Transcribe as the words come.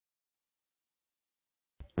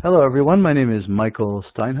Hello, everyone. My name is Michael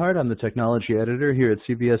Steinhardt. I'm the technology editor here at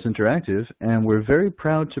CBS Interactive, and we're very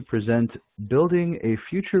proud to present Building a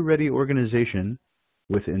Future-Ready Organization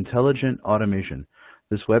with Intelligent Automation.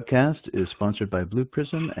 This webcast is sponsored by Blue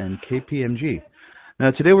Prism and KPMG. Now,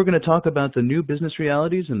 today we're going to talk about the new business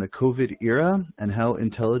realities in the COVID era and how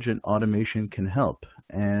intelligent automation can help.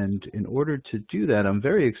 And in order to do that, I'm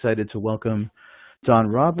very excited to welcome Don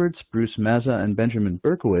Roberts, Bruce Mazza, and Benjamin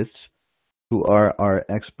Berkowitz, who are our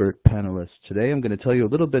expert panelists today. I'm going to tell you a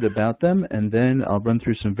little bit about them, and then I'll run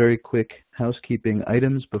through some very quick housekeeping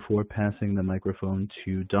items before passing the microphone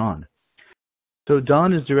to Don. So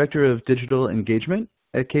Don is Director of Digital Engagement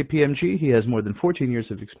at KPMG. He has more than 14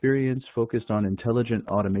 years of experience focused on intelligent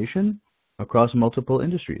automation across multiple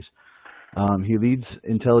industries. He leads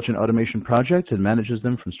intelligent automation projects and manages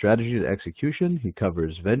them from strategy to execution. He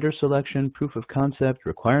covers vendor selection, proof of concept,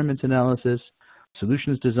 requirements analysis,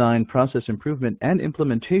 solutions design, process improvement, and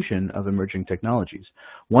implementation of emerging technologies,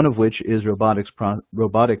 one of which is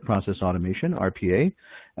robotic process automation, RPA,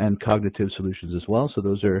 and cognitive solutions as well. So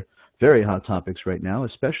those are very hot topics right now,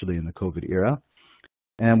 especially in the COVID era.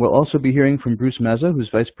 And we'll also be hearing from Bruce Mazza, who's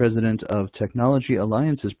Vice President of Technology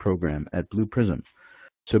Alliances Program at Blue Prism.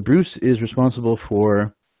 So Bruce is responsible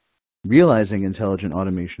for realizing intelligent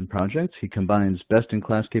automation projects. He combines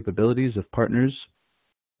best-in-class capabilities of partners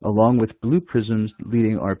along with Blue Prism's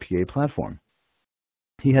leading RPA platform.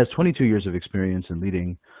 He has 22 years of experience in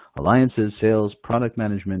leading alliances, sales, product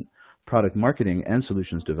management, product marketing, and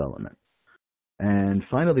solutions development. And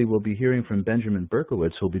finally, we'll be hearing from Benjamin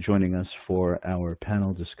Berkowitz, who will be joining us for our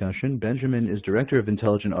panel discussion. Benjamin is Director of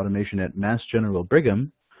Intelligent Automation at Mass General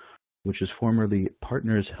Brigham, which is formerly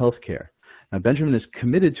Partners Healthcare. Now, Benjamin is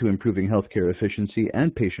committed to improving healthcare efficiency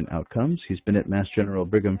and patient outcomes. He's been at Mass General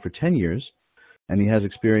Brigham for 10 years, and he has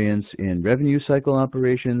experience in revenue cycle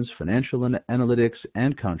operations, financial analytics,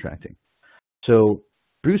 and contracting. So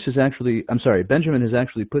Benjamin has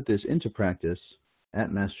actually put this into practice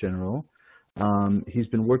at Mass General. He's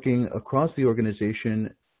been working across the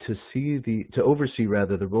organization to oversee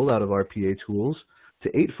the rollout of RPA tools to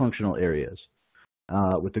 8 functional areas,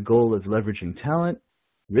 with the goal of leveraging talent,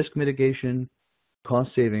 risk mitigation, cost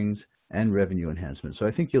savings, and revenue enhancement. So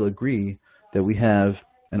I think you'll agree that we have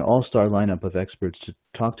an all-star lineup of experts to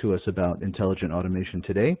talk to us about intelligent automation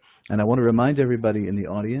today. And I want to remind everybody in the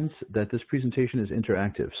audience that this presentation is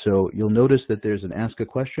interactive. So you'll notice that there's an Ask a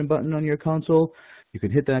Question button on your console. You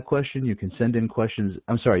can hit that question, you can send in questions,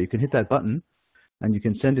 you can hit that button, and you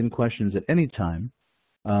can send in questions at any time.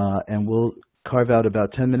 And we'll carve out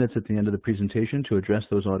about 10 minutes at the end of the presentation to address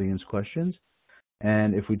those audience questions.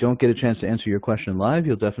 And if we don't get a chance to answer your question live,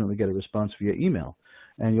 you'll definitely get a response via email.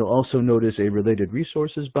 And you'll also notice a related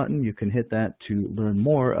resources button. You can hit that to learn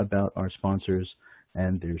more about our sponsors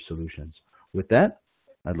and their solutions. With that,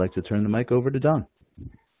 I'd like to turn the mic over to Don.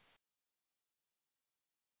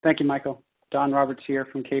 Thank you, Michael. Don Roberts here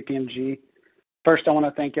from KPMG. First, I want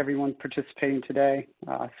to thank everyone participating today.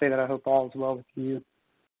 Say that I hope all is well with you,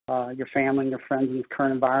 your family, and your friends in this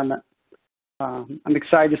current environment. I'm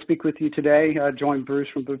excited to speak with you today. Join Bruce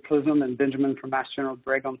from Blue Prism and Benjamin from Mass General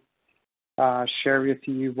Brigham. Share with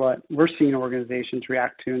you what we're seeing organizations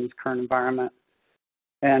react to in this current environment,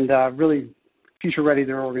 and really future-ready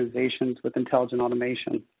their organizations with intelligent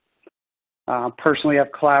automation. Personally,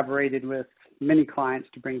 I've collaborated with many clients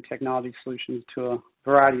to bring technology solutions to a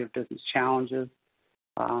variety of business challenges.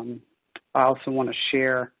 I also want to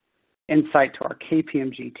share insight to our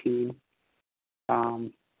KPMG team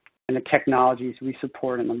and the technologies we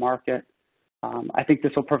support in the market. I think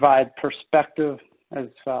this will provide perspective as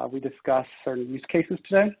we discuss certain use cases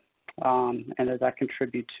today, and as I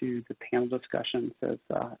contribute to the panel discussions as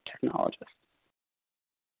technologists.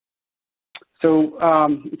 So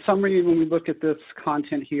in summary, when we look at this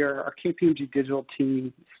content here, our KPMG digital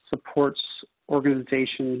team supports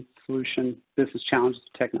organization solution business challenges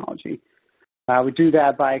with technology. We do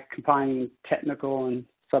that by combining technical and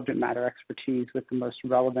subject matter expertise with the most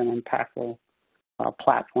relevant and impactful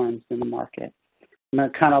platforms in the market. I'm going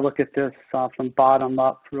to kind of look at this from bottom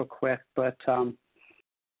up real quick, but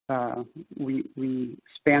we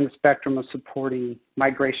span the spectrum of supporting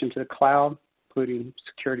migration to the cloud, including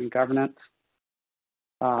security and governance.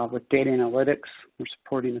 With data analytics, we're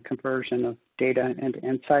supporting the conversion of data into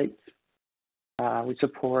insights. We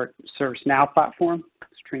support ServiceNow platform,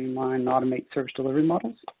 streamline and automate service delivery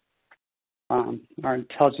models. Our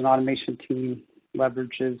intelligent automation team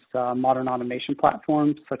leverages modern automation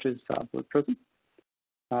platforms such as Blue Prism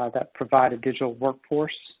that provide a digital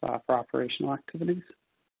workforce for operational activities.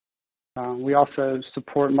 We also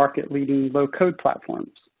support market-leading low-code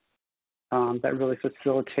platforms that really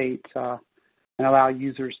facilitate and allow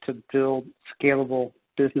users to build scalable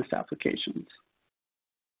business applications.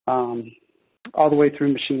 All the way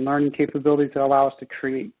through machine learning capabilities that allow us to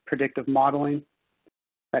create predictive modeling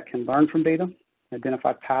that can learn from data,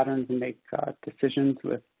 identify patterns, and make decisions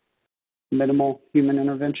with minimal human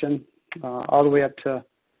intervention, all the way up to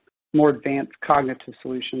more advanced cognitive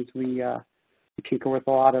solutions. We tinker with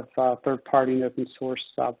a lot of third-party and open source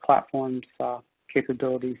platforms,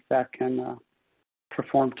 capabilities that can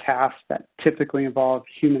perform tasks that typically involve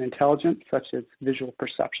human intelligence, such as visual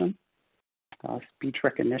perception, speech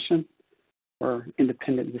recognition, or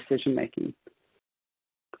independent decision-making.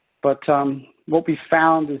 But what we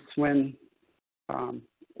found is when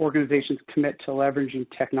organizations commit to leveraging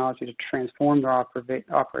technology to transform their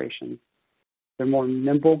operations, they're more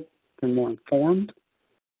nimble, they're more informed,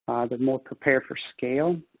 they're more prepared for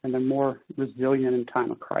scale, and they're more resilient in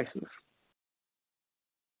time of crisis.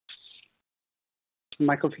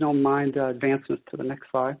 Michael, if you don't mind, advancing us to the next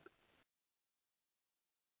slide.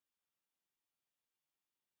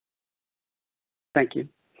 Thank you.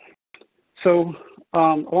 So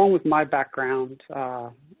along with my background,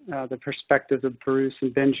 the perspectives of Bruce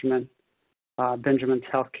and Benjamin's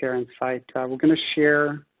healthcare insight, we're going to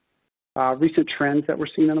share recent trends that we're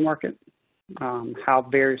seeing in the market, how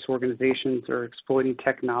various organizations are exploiting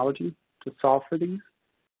technology to solve for these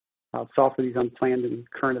unplanned and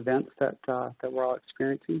current events that we're all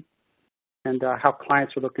experiencing, and how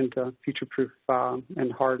clients are looking to future-proof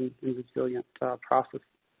and harden and resilient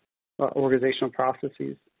organizational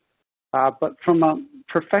processes. But from a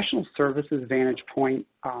professional services vantage point,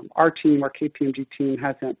 our KPMG team,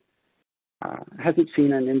 hasn't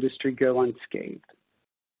seen an industry go unscathed.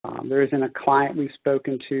 There isn't a client we've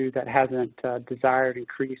spoken to that hasn't desired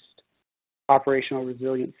increased operational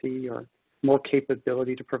resiliency or more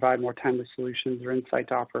capability to provide more timely solutions or insight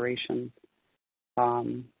to operations.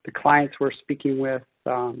 The clients we're speaking with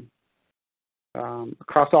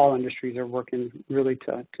across all industries are working really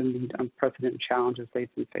to meet unprecedented challenges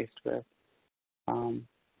they've been faced with.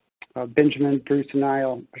 Benjamin, Bruce, and I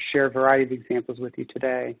will share a variety of examples with you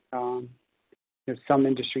today. There's some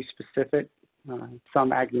industry specific,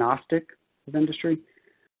 some agnostic of industry,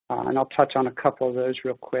 and I'll touch on a couple of those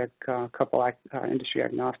real quick, a couple industry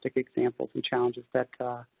agnostic examples and challenges that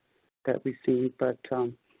we've seen. But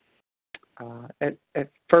at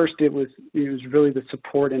first, it was really the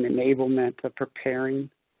support and enablement of preparing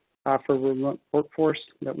for remote workforce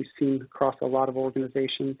that we've seen across a lot of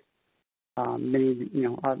organizations. Many,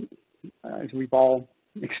 as we've all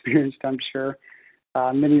experienced, I'm sure,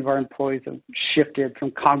 many of our employees have shifted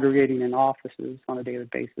from congregating in offices on a daily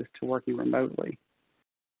basis to working remotely.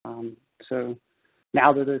 So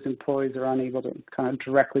now that those employees are unable to kind of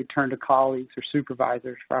directly turn to colleagues or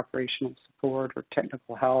supervisors for operational support or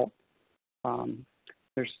technical help,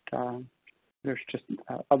 there's just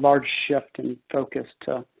a large shift in focus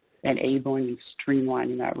to enabling and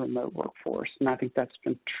streamlining that remote workforce. And I think that's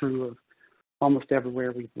been true of almost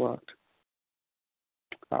everywhere we've looked.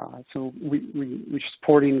 So we're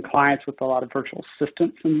supporting clients with a lot of virtual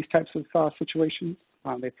assistants in these types of situations.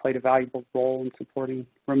 They played a valuable role in supporting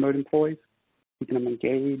remote employees, keeping them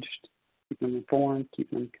engaged, keeping them informed,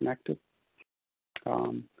 keeping them connected.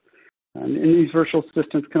 And these virtual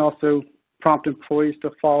assistants can also prompt employees to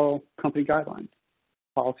follow company guidelines,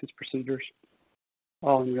 policies, procedures,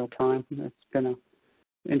 all in real time. It's been an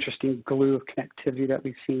interesting glue of connectivity that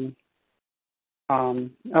we've seen. I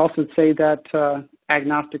also say that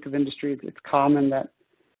agnostic of industry, it's common that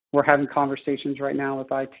we're having conversations right now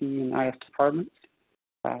with IT and IS departments.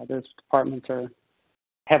 Those departments are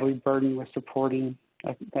heavily burdened with supporting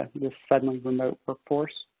this suddenly remote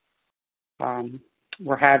workforce.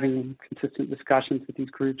 We're having consistent discussions with these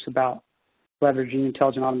groups about leveraging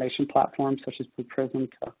intelligent automation platforms such as Blue Prism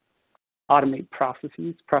to automate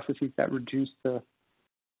processes that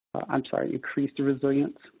increase the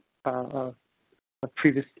resilience of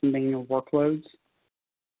previous manual workloads.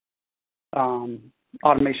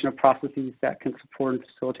 Automation of processes that can support and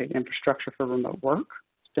facilitate infrastructure for remote work.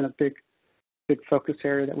 It's been a big focus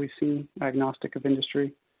area that we've seen, agnostic of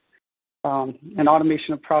industry. And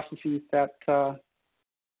automation of processes that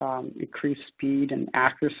increase speed and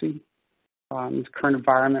accuracy. In this current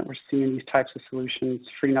environment, we're seeing these types of solutions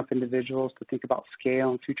freeing up individuals to think about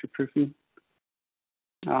scale and future-proofing.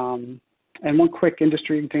 And one quick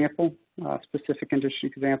industry example, specific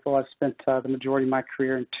industry example, I've spent the majority of my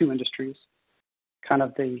career in two industries, kind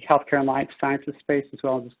of the healthcare and life sciences space as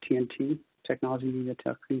well as TMT, technology, media,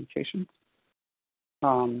 telecommunications.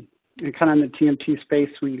 And kind of in the TMT space,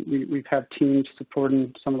 we've had teams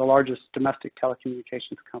supporting some of the largest domestic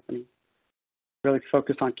telecommunications companies, really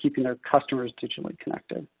focused on keeping their customers digitally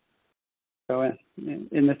connected. So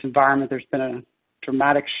in this environment, there's been a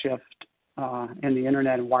dramatic shift in the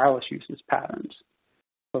internet and wireless usage patterns,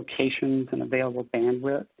 locations, and available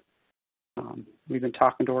bandwidth. We've been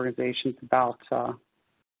talking to organizations about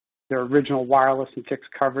their original wireless and fixed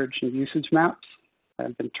coverage and usage maps that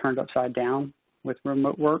have been turned upside down with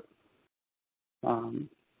remote work. The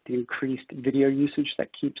increased video usage that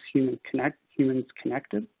keeps humans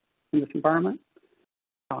connected in this environment.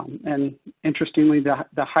 And interestingly,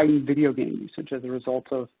 the heightened video game usage as a result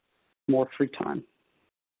of more free time.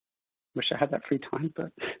 Wish I had that free time,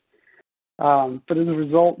 but as a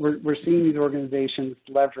result, we're seeing these organizations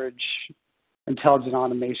leverage intelligent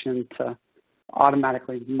automation to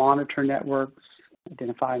automatically monitor networks,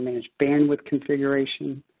 identify and manage bandwidth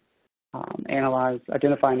configuration,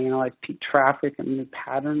 identify and analyze peak traffic and new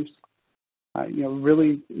patterns.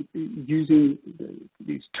 Really using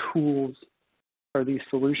these tools or these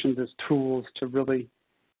solutions as tools to really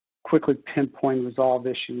quickly pinpoint and resolve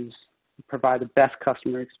issues, provide the best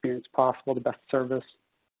customer experience possible, the best service,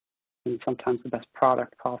 and sometimes the best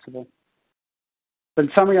product possible. But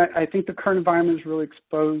in summary, I think the current environment has really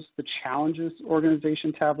exposed the challenges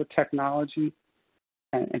organizations have with technology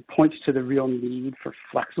and points to the real need for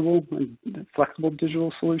flexible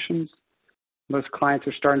digital solutions. Most clients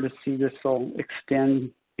are starting to see this will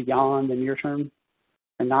extend beyond the near term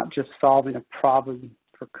and not just solving a problem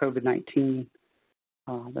for COVID-19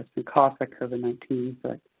 that's been caused by COVID-19,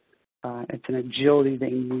 but it's an agility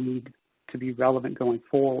they need to be relevant going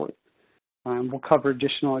forward. We'll cover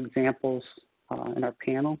additional examples in our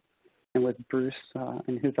panel and with Bruce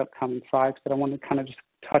in his upcoming slides, but I want to kind of just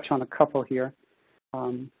touch on a couple here.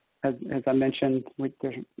 As I mentioned,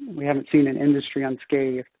 we haven't seen an industry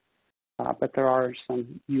unscathed, but there are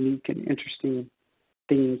some unique and interesting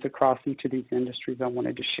themes across each of these industries I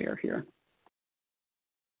wanted to share here.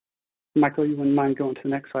 Michael, you wouldn't mind going to the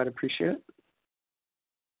next slide? I appreciate it.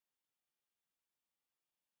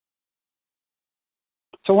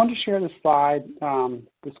 So I wanted to share this slide,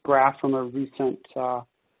 this graph from a recent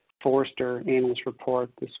Forrester analyst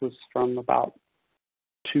report. This was from about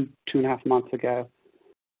two and a half months ago.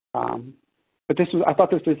 But I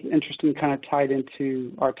thought this was interesting, kind of tied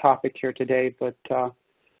into our topic here today. But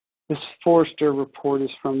this Forrester report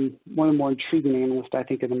is from one of the more intriguing analysts, I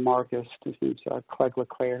think, in the market. His name's Clegg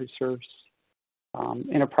LeClaire, who serves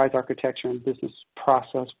enterprise architecture and business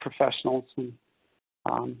process professionals and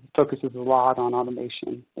focuses a lot on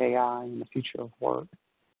automation, AI, and the future of work.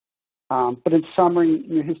 But in summary,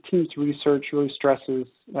 his team's research really stresses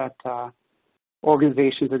that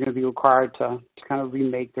organizations are going to be required to kind of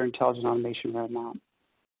remake their intelligent automation roadmap,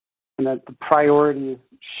 and that the priority is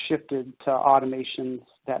shifted to automations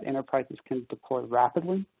that enterprises can deploy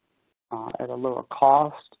rapidly at a lower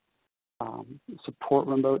cost, support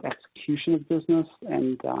remote execution of business,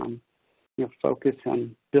 and focus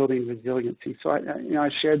on building resiliency. So I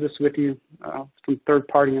shared this with you, some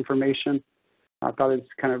third-party information. I thought it's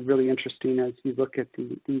kind of really interesting as you look at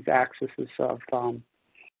these axes of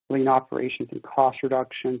lean operations and cost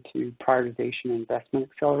reduction to prioritization and investment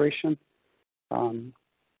acceleration.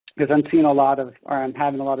 Because I'm having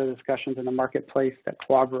a lot of discussions in the marketplace that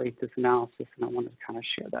corroborate this analysis, and I wanted to kind of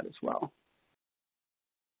share that as well.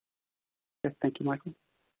 Yes, thank you, Michael.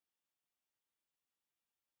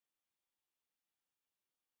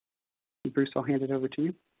 Bruce, I'll hand it over to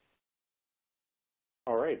you.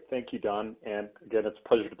 All right. Thank you, Don. And again, it's a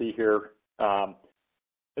pleasure to be here.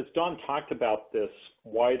 As Don talked about this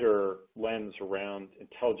wider lens around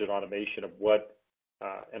intelligent automation of what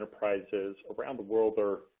enterprises around the world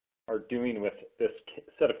are doing with this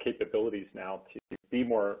set of capabilities now to be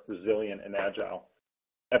more resilient and agile.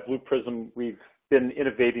 At Blue Prism, we've been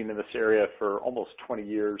innovating in this area for almost 20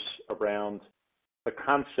 years around the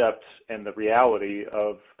concepts and the reality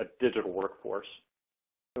of a digital workforce.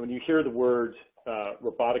 So when you hear the word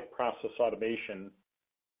robotic process automation,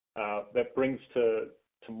 that brings to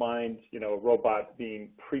mind, a robot being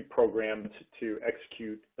pre-programmed to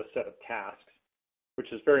execute a set of tasks, which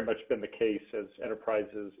has very much been the case as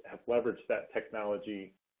enterprises have leveraged that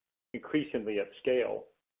technology increasingly at scale.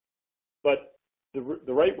 But the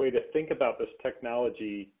right way to think about this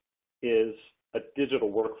technology is a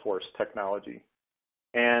digital workforce technology.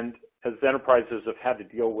 And as enterprises have had to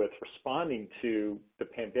deal with responding to the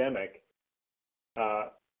pandemic,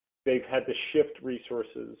 they've had to shift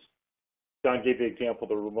resources. Don gave the example of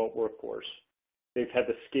the remote workforce. They've had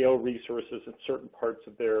to scale resources in certain parts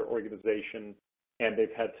of their organization, and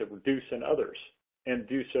they've had to reduce in others and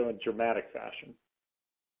do so in dramatic fashion.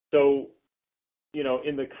 So,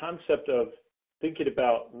 in the concept of thinking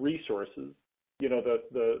about resources,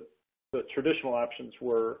 the traditional options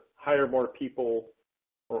were hire more people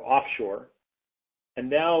or offshore, And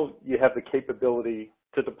now you have the capability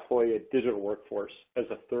to deploy a digital workforce as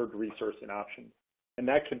a third resourcing option. And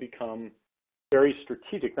that can become very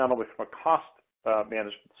strategic, not only from a cost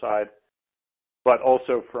management side, but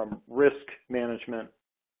also from risk management,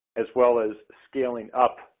 as well as scaling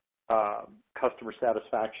up customer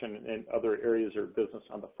satisfaction and other areas of business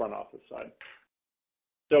on the front office side.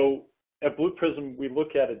 So at Blue Prism, we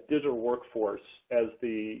look at a digital workforce as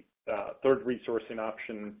the third resourcing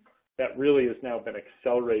option that really has now been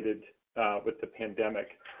accelerated with the pandemic.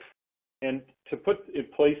 And to put in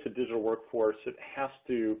place a digital workforce, it has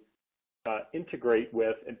to integrate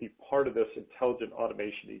with and be part of this intelligent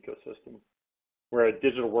automation ecosystem, where a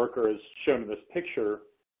digital worker is shown in this picture,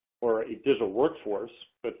 or a digital workforce,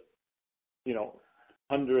 but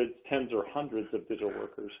hundreds, tens or hundreds of digital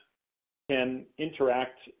workers can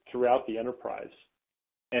interact throughout the enterprise,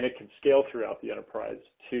 and it can scale throughout the enterprise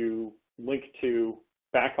to link to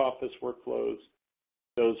back office workflows,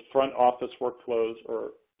 those front office workflows,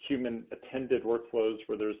 or human attended workflows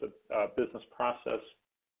where there's a business process,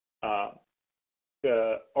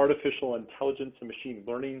 the artificial intelligence and machine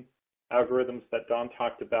learning algorithms that Don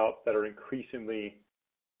talked about that are increasingly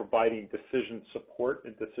providing decision support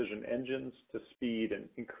and decision engines to speed and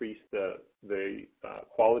increase the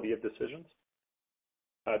quality of decisions.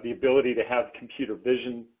 The ability to have computer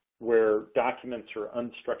vision where documents are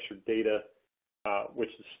unstructured data, which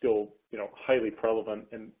is still highly prevalent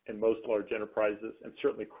in most large enterprises and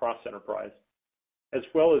certainly cross-enterprise, as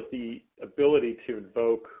well as the ability to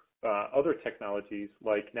invoke other technologies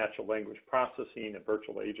like natural language processing and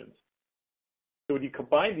virtual agents. So when you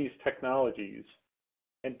combine these technologies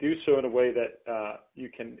and do so in a way that you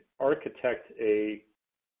can architect a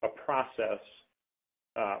process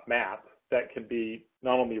map that can be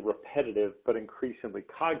not only repetitive but increasingly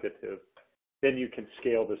cognitive, then you can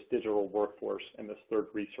scale this digital workforce and this third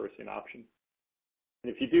resourcing option.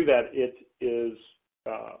 And if you do that, it is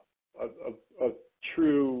a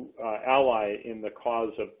true ally in the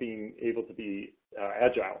cause of being able to be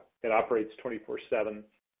agile. It operates 24/7.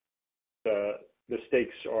 The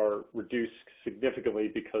stakes are reduced significantly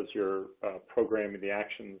because you're programming the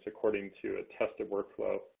actions according to a tested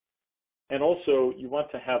workflow. And also, you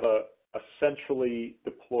want to have a centrally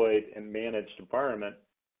deployed and managed environment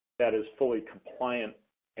that is fully compliant,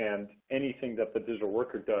 and anything that the digital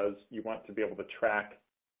worker does, you want to be able to track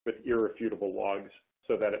with irrefutable logs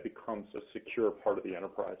so that it becomes a secure part of the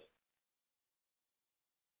enterprise.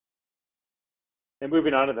 And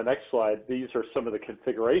moving on to the next slide, these are some of the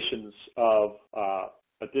configurations of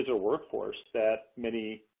a digital workforce that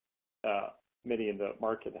many in the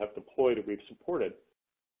market have deployed and we've supported.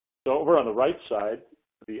 So over on the right side,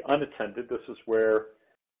 the unattended, this is where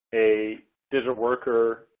a digital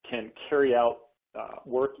worker can carry out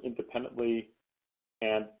work independently,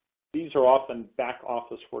 and these are often back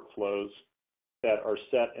office workflows that are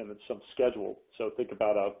set in some schedule. So think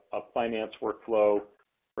about a finance workflow,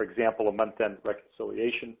 for example, a month-end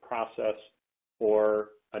reconciliation process, or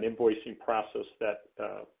an invoicing process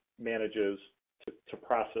that manages to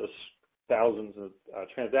process thousands of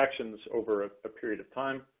transactions over a period of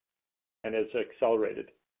time and is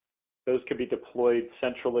accelerated. Those can be deployed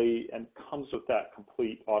centrally and comes with that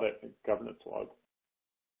complete audit and governance log.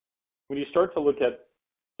 When you start to look at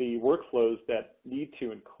the workflows that need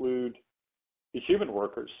to include the human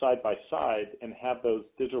workers side by side and have those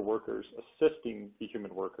digital workers assisting the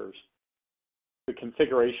human workers, the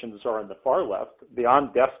configurations are on the far left, the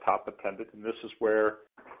on-desktop attendant, and this is where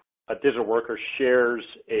a digital worker shares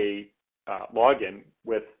a login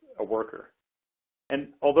with a worker. And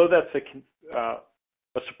although that's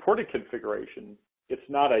a supported configuration, it's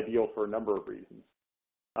not ideal for a number of reasons.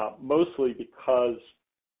 Mostly because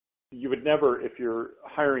you would never, if you're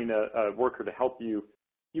hiring a worker to help you,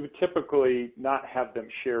 you would typically not have them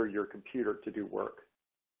share your computer to do work.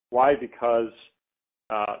 Why? Because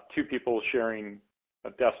two people sharing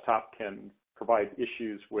a desktop can provide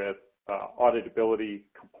issues with auditability,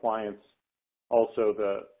 compliance, also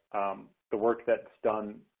the work that's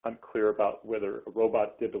done, unclear about whether a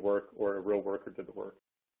robot did the work or a real worker did the work.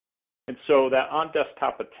 And so that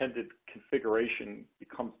on-desktop attended configuration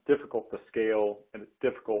becomes difficult to scale, and it's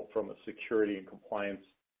difficult from a security and compliance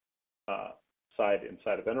side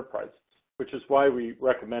inside of enterprises, which is why we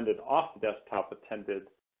recommended off-the-desktop attended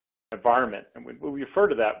environment. And when we refer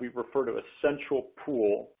to that, we refer to a central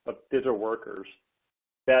pool of digital workers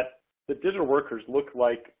that the digital workers look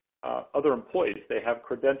like other employees. They have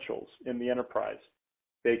credentials in the enterprise.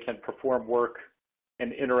 They can perform work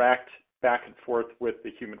and interact back and forth with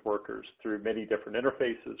the human workers through many different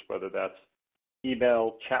interfaces, whether that's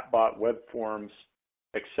email, chatbot, web forms,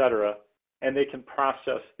 etc. and they can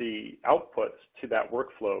process the outputs to that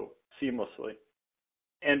workflow seamlessly.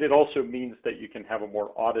 And it also means that you can have a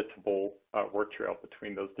more auditable work trail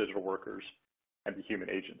between those digital workers and the human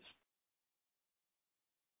agents.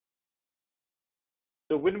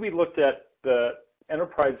 So when we looked at the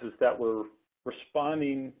enterprises that were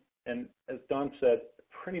responding, and as Don said,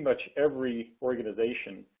 pretty much every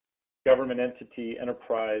organization, government entity,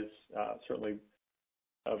 enterprise, certainly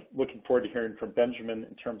looking forward to hearing from Benjamin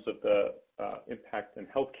in terms of the impact in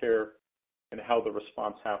healthcare and how the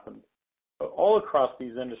response happened. But all across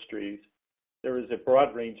these industries, there is a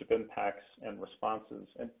broad range of impacts and responses.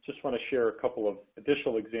 And just want to share a couple of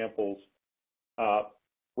additional examples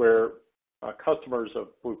where customers of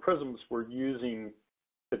Blue Prisms were using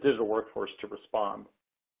the digital workforce to respond.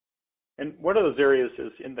 And one of those areas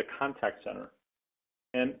is in the contact center.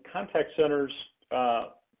 And contact centers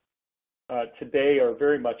today are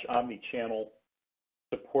very much omni-channel,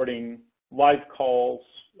 supporting live calls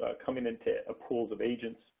coming into pools of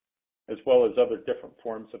agents, as well as other different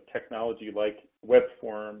forms of technology like web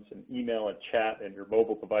forms and email and chat and your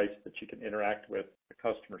mobile device that you can interact with a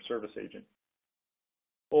customer service agent.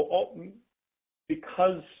 Well,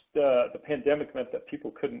 because the pandemic meant that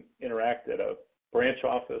people couldn't interact at a branch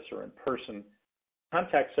office or in person,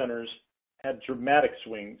 contact centers had dramatic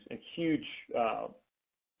swings and huge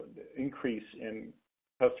increase in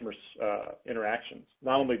customers' interactions,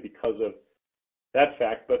 not only because of that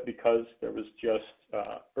fact, but because there was just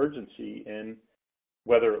urgency in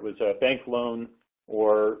whether it was a bank loan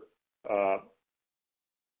or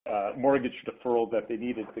mortgage deferral that they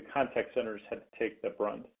needed. The contact centers had to take the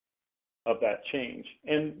brunt of that change.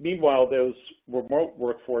 And meanwhile, those remote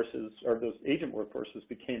workforces, or those agent workforces,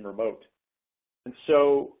 became remote. And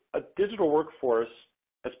so a digital workforce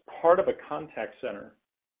as part of a contact center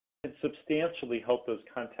can substantially help those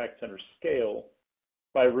contact centers scale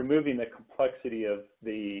by removing the complexity of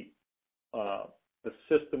the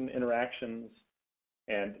system interactions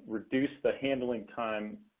and reduce the handling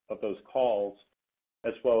time of those calls,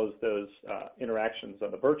 as well as those interactions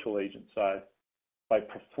on the virtual agent side, by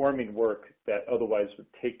performing work that otherwise would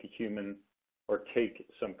take a human or take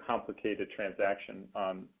some complicated transaction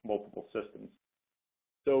on multiple systems.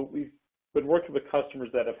 So we've been working with customers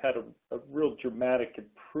that have had a real dramatic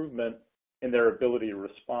improvement in their ability to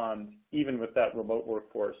respond, even with that remote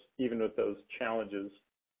workforce, even with those challenges,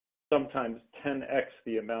 sometimes 10x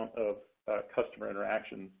the amount of customer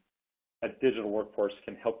interactions. A digital workforce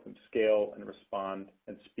can help them scale and respond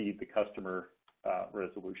and speed the customer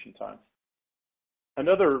resolution times.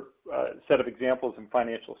 Another set of examples in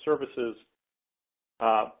financial services,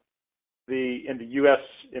 in the U.S.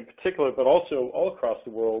 in particular, but also all across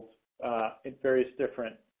the world, in various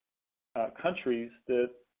different countries, the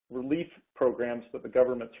relief programs that the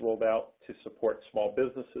government's rolled out to support small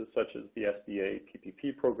businesses, such as the SBA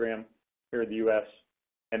PPP program here in the U.S.,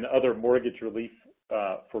 and other mortgage relief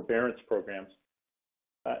forbearance programs,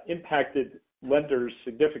 impacted lenders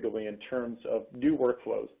significantly in terms of new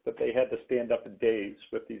workflows that they had to stand up in days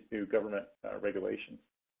with these new government regulations.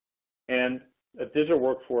 And a digital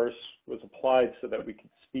workforce was applied so that we could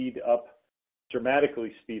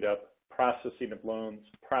dramatically speed up processing of loans,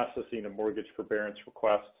 processing of mortgage forbearance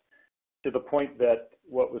requests, to the point that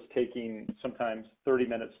what was taking sometimes 30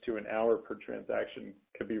 minutes to an hour per transaction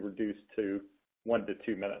could be reduced to 1 to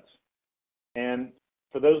 2 minutes. And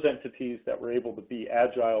for those entities that were able to be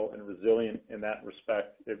agile and resilient in that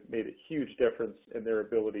respect, it made a huge difference in their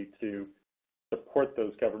ability to support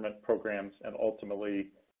those government programs and ultimately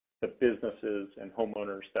the businesses and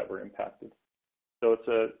homeowners that were impacted. So it's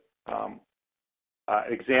an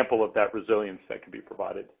example of that resilience that can be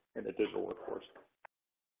provided in a digital workforce.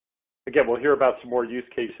 Again, we'll hear about some more use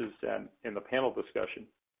cases in the panel discussion.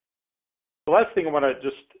 The last thing I want to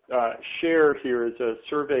just share here is a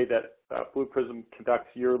survey that Blue Prism conducts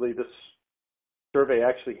yearly. This survey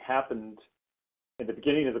actually happened in the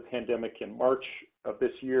beginning of the pandemic in March of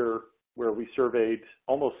this year, where we surveyed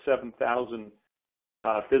almost 7,000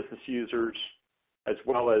 business users as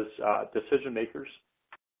well as decision makers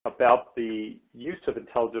about the use of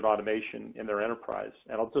intelligent automation in their enterprise.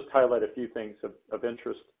 And I'll just highlight a few things of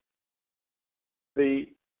interest. The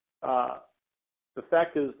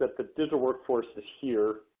fact is that the digital workforce is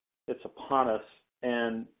here, it's upon us,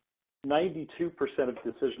 and 92% of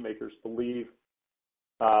decision makers believe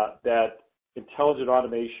that intelligent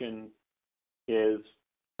automation is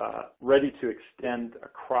ready to extend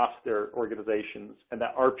across their organizations, and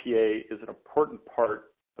that RPA is an important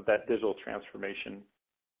part of that digital transformation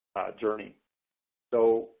journey.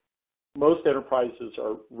 So most enterprises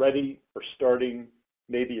are ready or starting,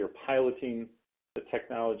 maybe are piloting the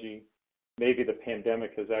technology. maybe the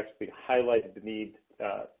pandemic has actually highlighted the need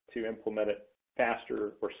to implement it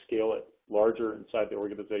faster or scale it larger inside the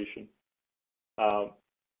organization.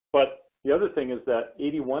 But the other thing is that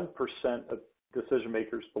 81% of decision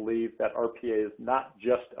makers believe that RPA is not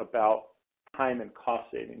just about time and cost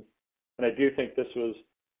savings. And I do think this was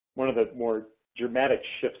one of the more dramatic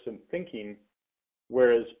shifts in thinking,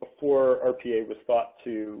 whereas before RPA was thought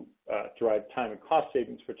to drive time and cost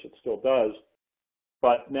savings, which it still does,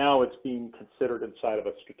 but now it's being considered inside of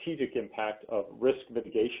a strategic impact of risk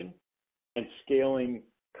mitigation and scaling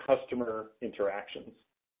customer interactions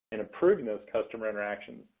and improving those customer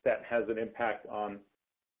interactions that has an impact on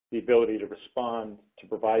the ability to respond, to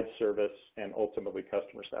provide service, and ultimately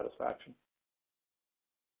customer satisfaction.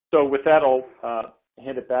 So with that, I'll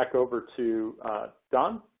hand it back over to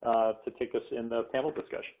Don to take us in the panel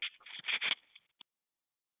discussion.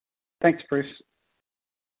 Thanks, Bruce.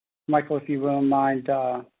 Michael, if you won't mind,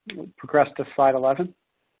 progress to slide 11.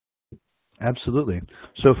 Absolutely.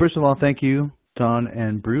 So first of all, thank you, Don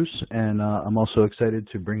and Bruce, and I'm also excited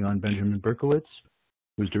to bring on Benjamin Berkowitz,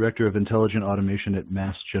 who's Director of Intelligent Automation at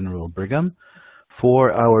Mass General Brigham,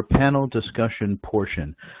 for our panel discussion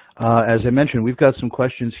portion. As I mentioned, we've got some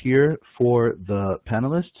questions here for the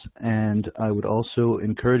panelists, and I would also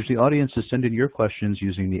encourage the audience to send in your questions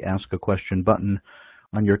using the Ask a Question button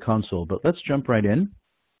on your console. But let's jump right in.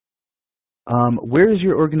 Where is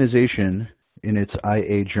your organization in its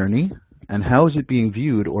IA journey, and how is it being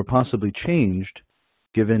viewed or possibly changed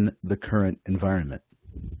given the current environment?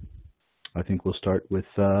 I think we'll start with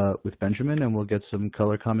Benjamin, and we'll get some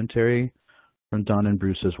color commentary from Don and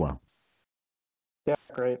Bruce as well. Yeah,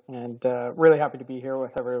 great, and really happy to be here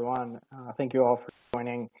with everyone. Thank you all for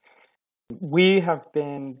joining. We have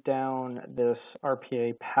been down this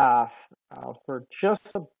RPA path for just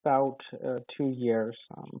about 2 years.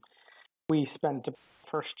 We spent the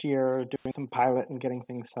first year doing some pilot and getting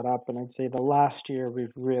things set up, and I'd say the last year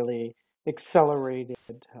we've really accelerated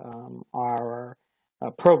our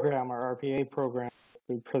program, our RPA program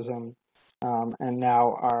through Prism, and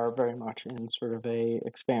now are very much in sort of a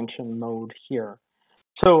expansion mode here.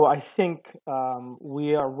 So I think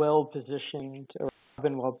we are well positioned, or have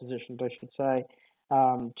been well positioned, I should say,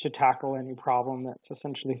 to tackle any problem that's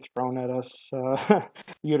essentially thrown at us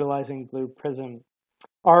utilizing Blue Prism.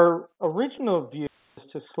 Our original view is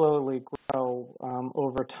to slowly grow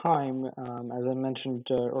over time. As I mentioned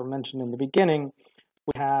in the beginning,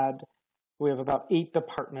 we have about 8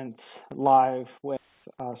 departments live with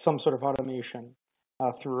some sort of automation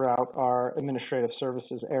throughout our administrative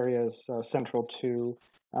services areas central to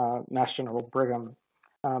Mass General Brigham.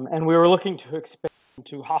 And we were looking to expand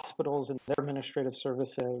to hospitals and their administrative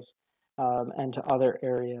services and to other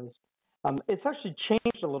areas. It's actually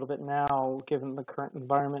changed a little bit now given the current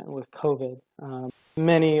environment with COVID.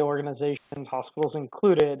 Many organizations, hospitals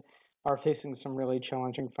included, are facing some really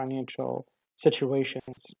challenging financial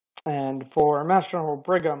situations. And for Mass General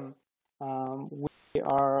Brigham, we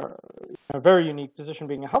are in a very unique position.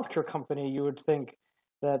 Being a healthcare company, you would think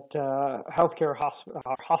that healthcare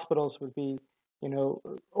hospitals would be,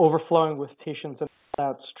 overflowing with patients, and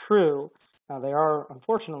that's true. They are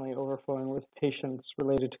unfortunately overflowing with patients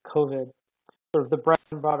related to COVID. Sort of the bread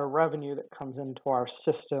and butter revenue that comes into our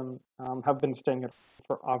system have been staying at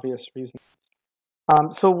for obvious reasons.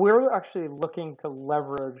 So we're actually looking to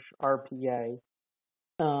leverage RPA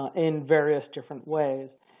in various different ways,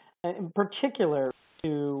 in particular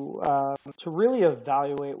to really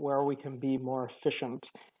evaluate where we can be more efficient.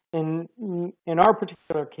 In our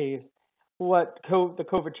particular case, what the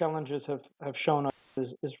COVID challenges have shown us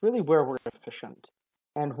is really where we're efficient.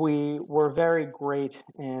 And we were very great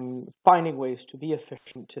in finding ways to be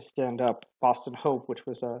efficient to stand up Boston Hope, which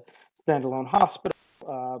was a standalone hospital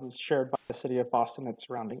shared by the city of Boston and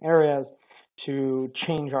surrounding areas, to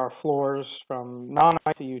change our floors from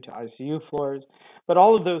non-ICU to ICU floors. But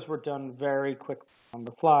all of those were done very quickly on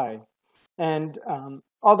the fly. And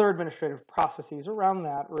other administrative processes around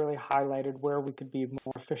that really highlighted where we could be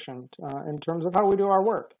more efficient in terms of how we do our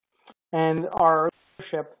work. And our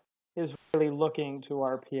leadership is really looking to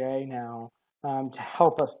RPA now to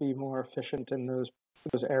help us be more efficient in those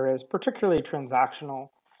areas, particularly transactional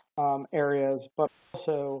areas, but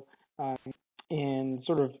also in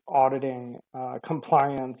sort of auditing,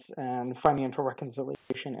 compliance, and financial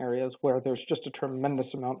reconciliation areas where there's just a tremendous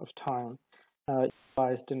amount of time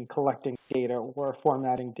utilized in collecting data or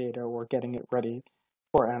formatting data or getting it ready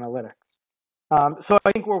for analytics. So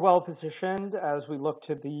I think we're well positioned as we look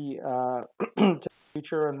to the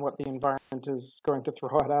future and what the environment is going to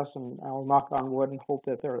throw at us, and I'll knock on wood and hope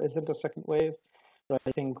that there isn't a second wave. But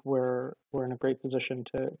I think we're in a great position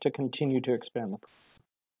to continue to expand.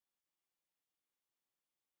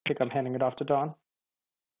 think I'm handing it off to Don.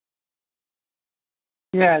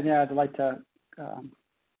 Yeah, I'd like to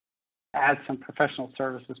add some professional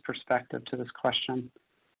services perspective to this question.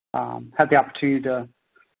 Had the opportunity to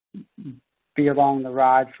be along the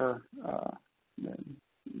ride for the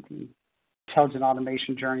intelligent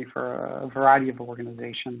automation journey for a variety of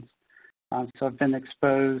organizations. So I've been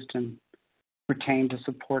exposed and retained to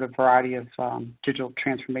support a variety of digital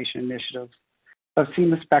transformation initiatives. I've seen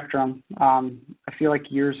the spectrum. I feel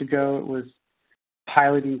like years ago it was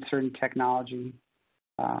piloting certain technologies,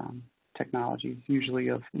 usually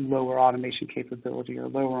of lower automation capability or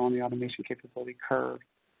lower on the automation capability curve.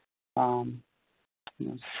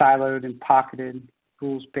 Siloed and pocketed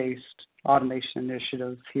rules-based automation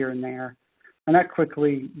initiatives here and there. And that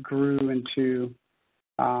quickly grew into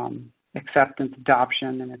acceptance,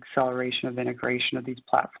 adoption, and acceleration of integration of these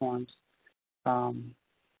platforms.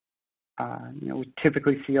 We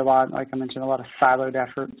typically see a lot, like I mentioned, a lot of siloed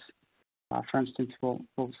efforts. For instance,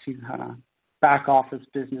 we'll see back office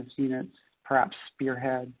business units perhaps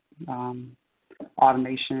spearhead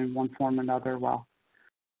automation in one form or another, while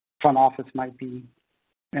front office might be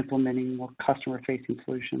implementing more customer-facing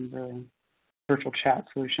solutions or a virtual chat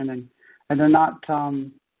solution, and they're not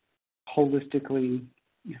holistically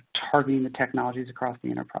targeting the technologies across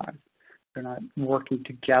the enterprise. They're not working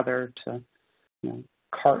together to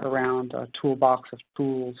cart around a toolbox of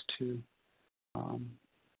tools to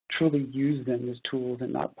truly use them as tools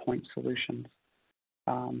and not point solutions.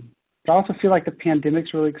 But I also feel like the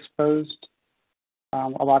pandemic's really exposed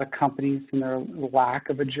a lot of companies and their lack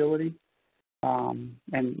of agility, and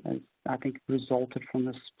I think resulted from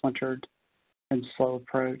this splintered and slow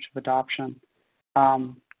approach of adoption.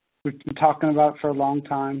 We've been talking about it for a long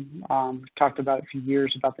time. We've talked about it for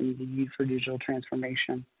years about the need for digital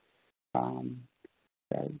transformation,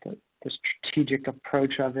 the strategic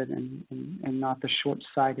approach of it, and not the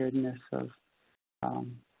short-sightedness of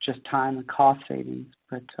just time and cost savings,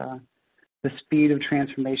 but the speed of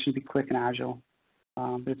transformation be quick and agile.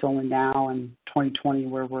 But it's only now in 2020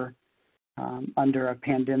 where we're under a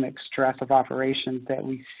pandemic stress of operations that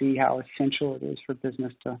we see how essential it is for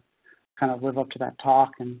business to kind of live up to that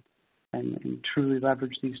talk and truly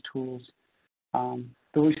leverage these tools.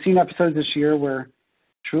 But we've seen episodes this year where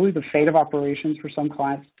truly the fate of operations for some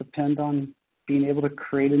clients depend on being able to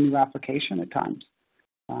create a new application at times,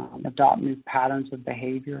 adopt new patterns of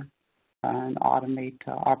behavior, and automate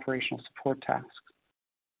operational support tasks.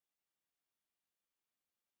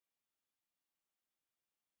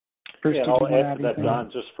 Bruce, yeah, I'll add to that, Don,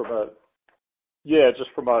 just from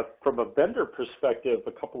a vendor perspective,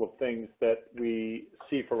 a couple of things that we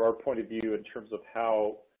see from our point of view in terms of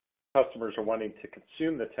how customers are wanting to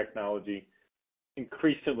consume the technology.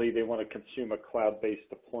 Increasingly, they want to consume a cloud-based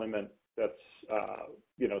deployment that's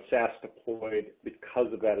SaaS deployed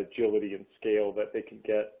because of that agility and scale that they can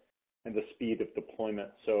get and the speed of deployment.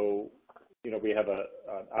 So, we have an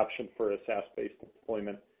option for a SaaS-based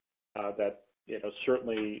deployment that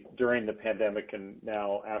certainly during the pandemic and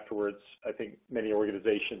now afterwards, I think many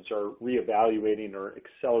organizations are reevaluating or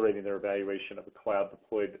accelerating their evaluation of a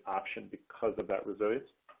cloud-deployed option because of that resilience.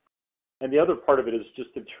 And the other part of it is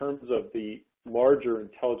just in terms of the larger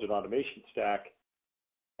intelligent automation stack,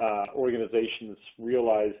 organizations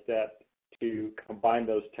realize that to combine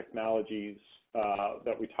those technologies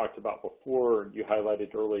that we talked about before, and you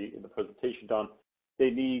highlighted early in the presentation, Don, they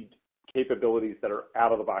need capabilities that are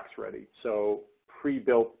out of the box ready. So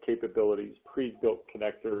pre-built capabilities, pre-built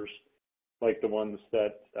connectors, like the ones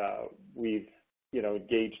that we've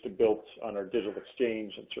engaged and built on our digital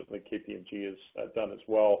exchange, and certainly KPMG has done as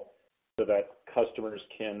well, so that customers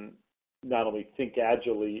can not only think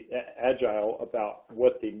agile about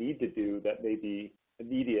what they need to do that may be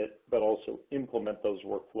immediate, but also implement those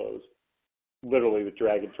workflows, literally with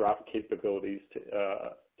drag and drop capabilities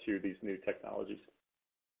to these new technologies.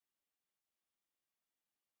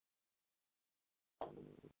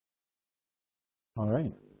 All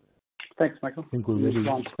right. Thanks, Michael. I think we're ready move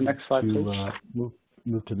on to the next slide, please.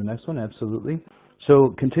 Move to the next one, absolutely.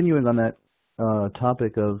 So continuing on that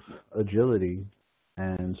topic of agility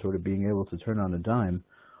and sort of being able to turn on a dime,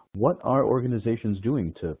 what are organizations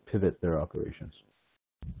doing to pivot their operations?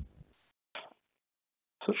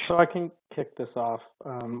 So I can kick this off.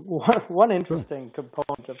 One interesting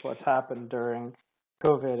component of what's happened during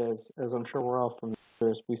COVID is, as I'm sure we're all familiar,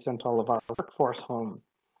 is we sent all of our workforce home.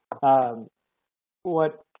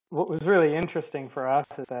 What was really interesting for us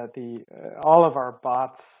is that all of our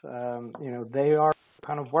bots, they are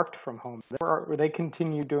kind of worked from home. They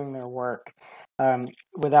continue doing their work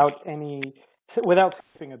without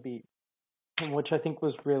skipping a beat, which I think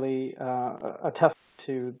was really a testament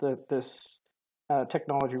to this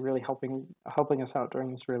technology really helping us out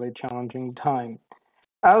during this really challenging time.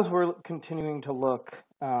 As we're continuing to look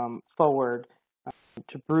forward,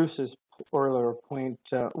 to Bruce's earlier point,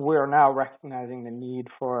 we are now recognizing the need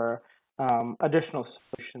for additional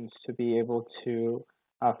solutions to be able to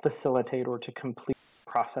facilitate or to complete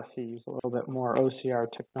processes, a little bit more OCR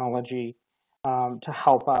technology to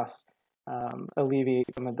help us alleviate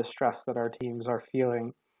some of the stress that our teams are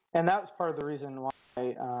feeling. And that's part of the reason why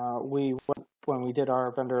when we did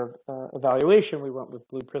our vendor evaluation, we went with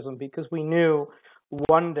Blue Prism, because we knew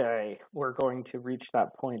one day we're going to reach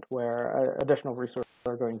that point where additional resources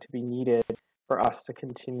are going to be needed for us to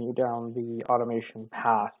continue down the automation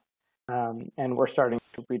path. And we're starting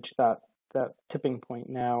to reach that tipping point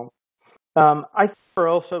now. I think we're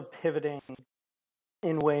also pivoting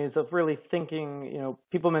in ways of really thinking,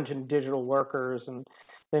 people mention digital workers and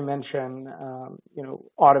they mention,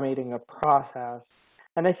 automating a process.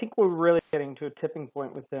 And I think we're really getting to a tipping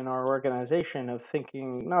point within our organization of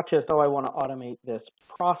thinking not just, I want to automate this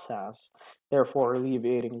process, therefore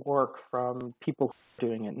alleviating work from people who are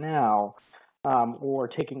doing it now, or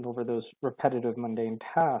taking over those repetitive, mundane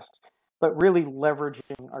tasks, but really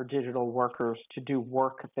leveraging our digital workers to do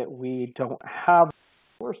work that we don't have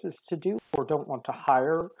resources to do or don't want to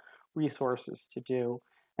hire resources to do.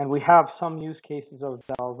 And we have some use cases of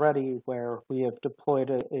that already where we have deployed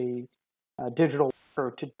a digital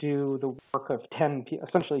worker to do the work of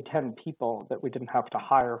essentially 10 people that we didn't have to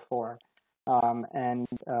hire for. And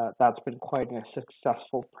that's been quite a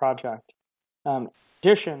successful project. In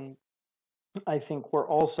addition, I think we're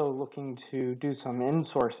also looking to do some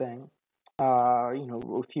insourcing.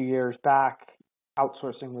 A few years back,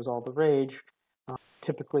 outsourcing was all the rage.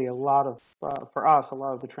 Typically, for us, a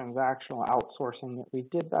lot of the transactional outsourcing that we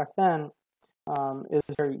did back then is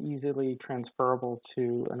very easily transferable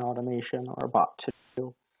to an automation or a bot to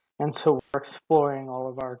do. And so we're exploring all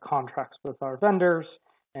of our contracts with our vendors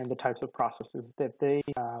and the types of processes that they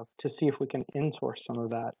have to see if we can insource some of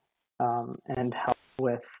that and help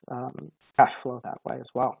with cash flow that way as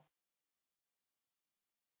well.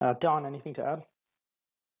 Don, anything to add?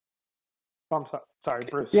 Oh, I'm sorry,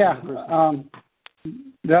 Bruce. Yeah, Bruce.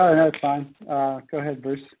 No, that's fine. Go ahead,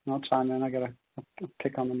 Bruce. I'll chime in. I got to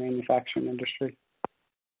pick on the manufacturing industry.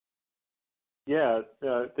 Yeah,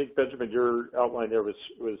 I think, Benjamin, your outline there was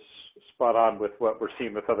spot on with what we're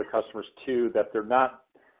seeing with other customers too, that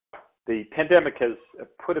the pandemic has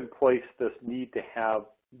put in place this need to have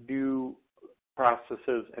new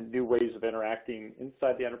processes and new ways of interacting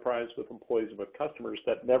inside the enterprise with employees and with customers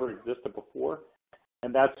that never existed before.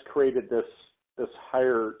 And that's created this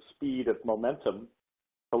higher speed of momentum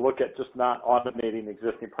to look at just not automating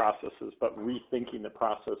existing processes, but rethinking the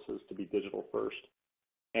processes to be digital first.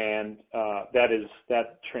 And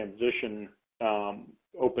that transition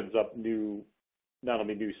opens up not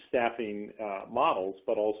only new staffing models,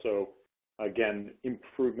 but also, again,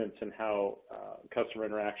 improvements in how customer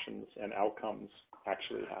interactions and outcomes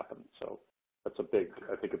actually happen. So that's a big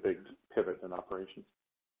pivot in operations.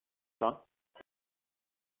 Don?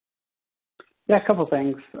 Yeah, a couple of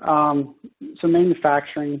things. So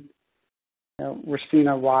manufacturing, we're seeing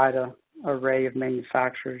a wide array of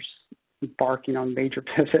manufacturers embarking on major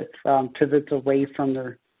pivots away from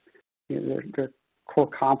their core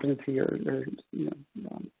competency or their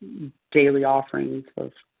daily offerings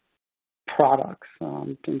of products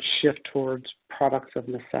and shift towards products of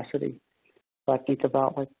necessity. So I think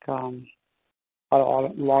about a lot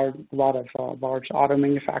of large auto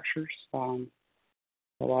manufacturers.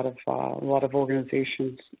 A lot of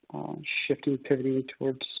organizations pivoting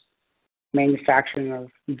towards manufacturing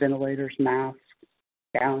of ventilators, masks,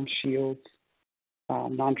 gown shields,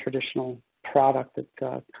 non-traditional product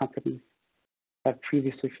that companies have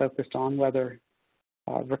previously focused on, whether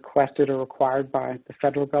requested or required by the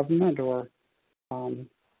federal government or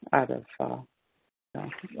out of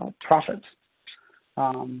profits.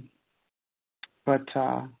 But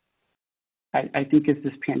I think as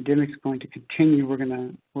this pandemic is going to continue, we're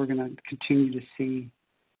gonna continue to see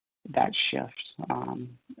that shift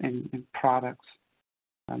in products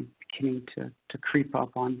beginning to creep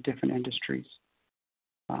up on different industries.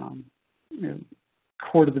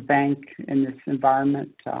 Core to the bank in this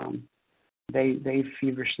environment, they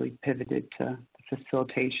feverishly pivoted to the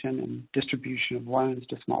facilitation and distribution of loans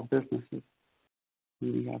to small businesses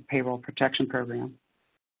in the payroll protection program.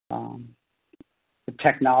 The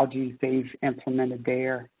technologies they've implemented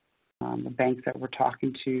there, the banks that we're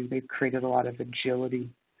talking to, they've created a lot of agility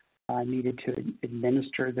needed to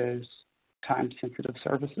administer those time-sensitive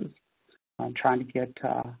services, trying to get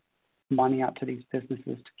money out to these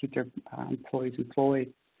businesses to keep their employees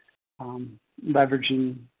employed,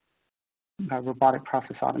 leveraging robotic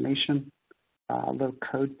process automation,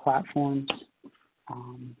 low-code platforms,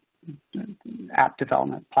 app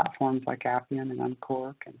development platforms like Appian and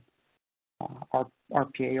Uncork, and our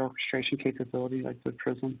RPA orchestration capability like the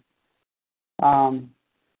Prism.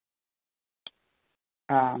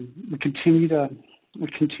 We continue to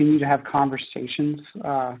have conversations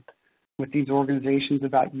with these organizations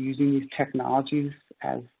about using these technologies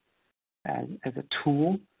as a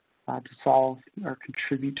tool to solve or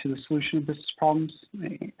contribute to the solution of business problems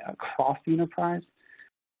across the enterprise,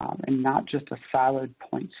 and not just a siloed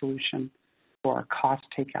point solution or a cost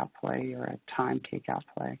takeout play or a time takeout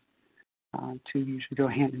play. Two usually go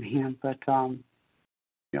hand in hand, but talking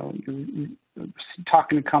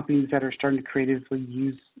to companies that are starting to creatively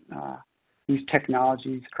use these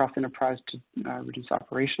technologies across the enterprise to reduce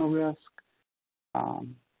operational risk,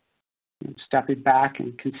 stepping back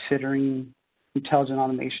and considering intelligent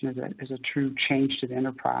automation as a true change to the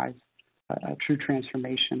enterprise, a true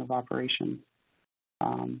transformation of operations.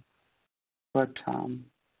 But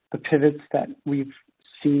the pivots that we've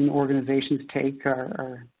seen organizations take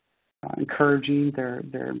are encouraging.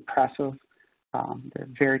 They're impressive. They're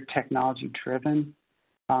very technology driven.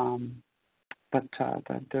 But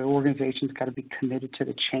the organization's got to be committed to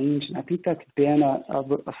the change, and I think that's been a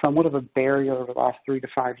somewhat of a barrier over the last 3 to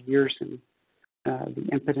 5 years. And the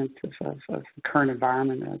impotence of the current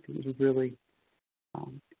environment, I think, has really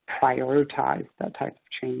prioritized that type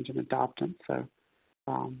of change and adopt it. So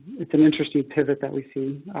it's an interesting pivot that we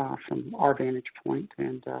see from our vantage point,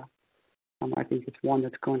 and I think it's one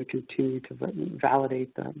that's going to continue to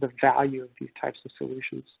validate the value of these types of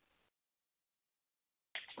solutions.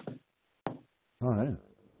 All right.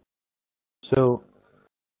 So,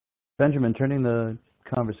 Benjamin, turning the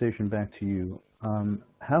conversation back to you,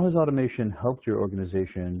 how has automation helped your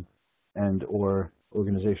organization and or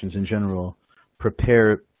organizations in general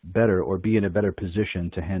prepare better or be in a better position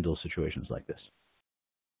to handle situations like this?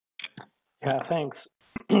 Yeah, thanks.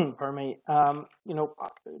 Pardon me.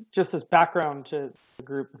 Just as background to the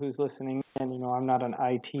group who's listening in, I'm not an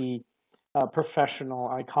IT professional.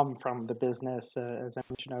 I come from the business. As I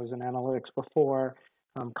mentioned, I was in analytics before,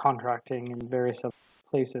 contracting in various other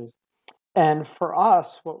places. And for us,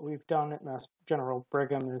 what we've done at Mass General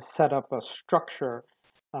Brigham is set up a structure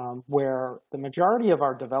where the majority of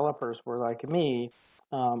our developers were like me,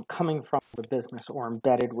 coming from the business or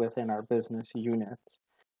embedded within our business units.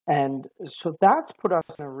 And so that's put us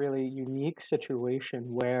in a really unique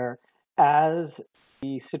situation where, as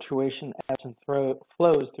the situation ebbs and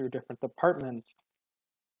flows through different departments,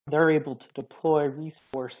 they're able to deploy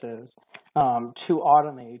resources to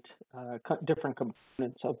automate different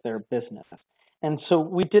components of their business. And so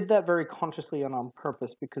we did that very consciously and on purpose,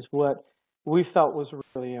 because what we felt was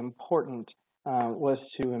really important was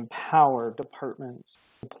to empower departments,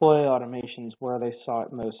 deploy automations where they saw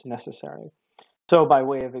it most necessary. So by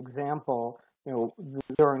way of example,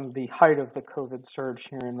 during the height of the COVID surge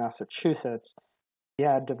here in Massachusetts, we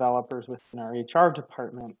had developers within our HR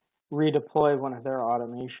department redeploy one of their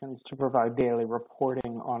automations to provide daily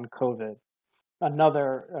reporting on COVID.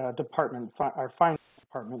 Another department, our finance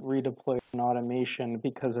department, redeployed an automation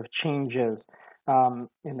because of changes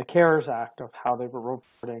in the CARES Act of how they were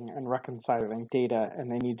reporting and reconciling data,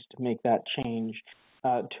 and they needed to make that change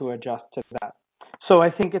to adjust to that. So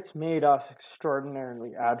I think it's made us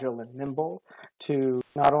extraordinarily agile and nimble to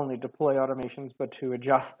not only deploy automations, but to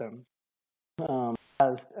adjust them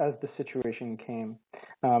as the situation came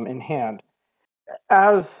in hand.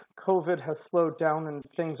 As COVID has slowed down and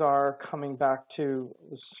things are coming back to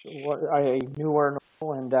a newer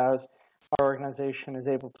normal, and as our organization is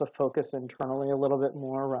able to focus internally a little bit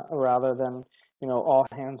more rather than all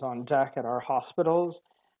hands on deck at our hospitals,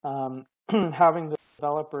 having the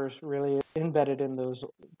developers really embedded in those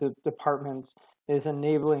departments is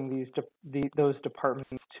enabling those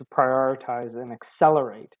departments to prioritize and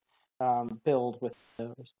accelerate build with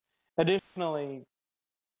those. Additionally,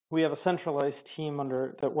 we have a centralized team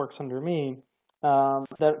that works under me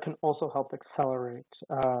that can also help accelerate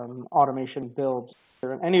automation builds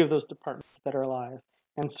in any of those departments that are live,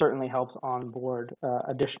 and certainly helps onboard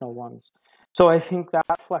additional ones. So I think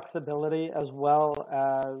that flexibility, as well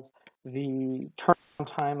as the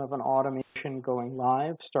turnaround time of an automation going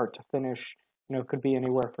live, start to finish, could be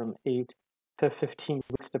anywhere from 8 to 15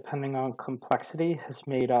 weeks, depending on complexity, has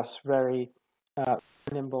made us very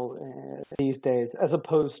nimble these days, as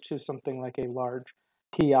opposed to something like a large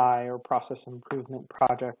TI or process improvement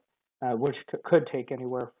project, which could take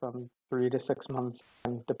anywhere from 3 to 6 months,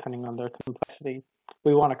 and depending on their complexity.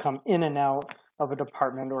 We want to come in and out of a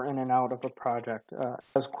department or in and out of a project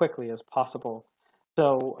as quickly as possible.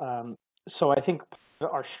 So I think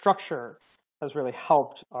our structure has really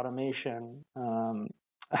helped automation,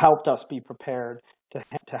 helped us be prepared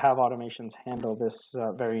to have automations handle this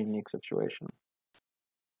very unique situation.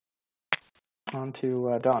 On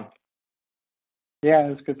to Don. Yeah,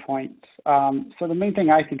 that's a good point. So the main thing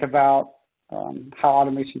I think about how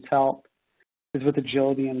automations help is with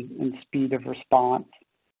agility and speed of response.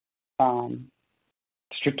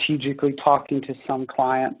 Strategically talking to some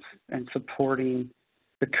clients and supporting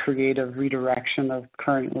the creative redirection of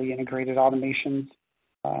currently integrated automations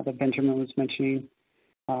that Benjamin was mentioning,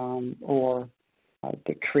 or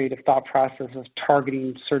the creative thought process of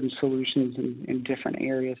targeting certain solutions in different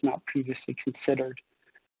areas not previously considered,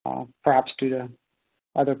 perhaps due to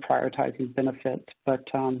other prioritizing benefits. But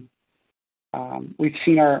we've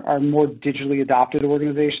seen our more digitally adopted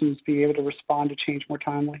organizations be able to respond to change more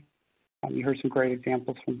timely. You heard some great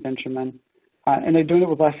examples from Benjamin. And they're doing it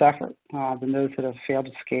with less effort than those that have failed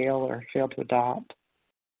to scale or failed to adopt.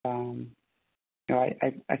 I've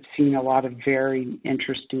seen a lot of very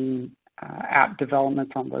interesting app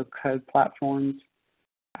developments on low-code platforms.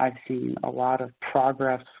 I've seen a lot of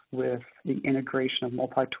progress with the integration of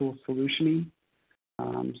multi-tool solutioning.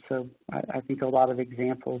 So I think a lot of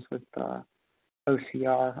examples with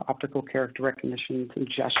OCR, optical character recognition,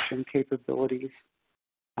 ingestion capabilities,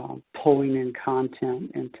 pulling in content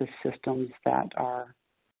into systems that are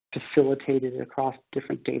facilitated across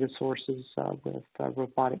different data sources with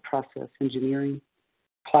robotic process engineering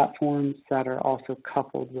platforms that are also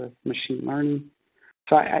coupled with machine learning.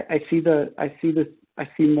 So I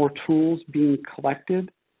see more tools being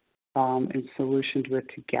collected and solutioned with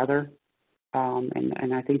together,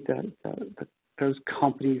 and I think that those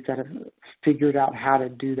companies that have figured out how to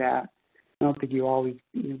do that, I don't think you always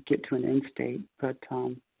get to an end state, but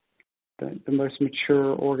the most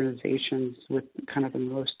mature organizations with kind of the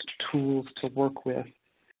most tools to work with,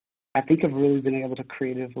 I think have really been able to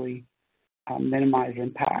creatively minimize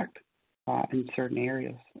impact in certain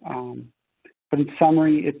areas. But in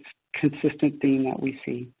summary, it's a consistent theme that we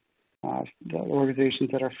see. The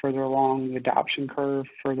organizations that are further along the adoption curve,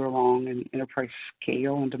 further along in enterprise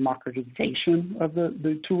scale and democratization of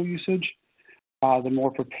the tool usage, the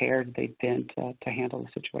more prepared they've been to handle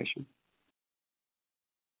the situation.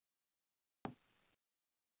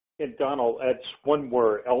 And Don, I'll add one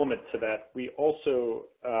more element to that. We also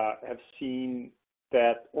have seen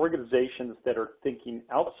that organizations that are thinking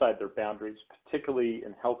outside their boundaries, particularly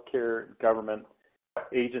in healthcare, government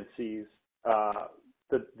agencies,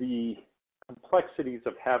 the complexities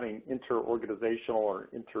of having inter-organizational or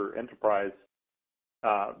inter-enterprise,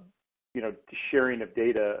 sharing of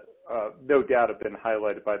data, no doubt have been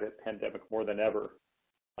highlighted by the pandemic more than ever.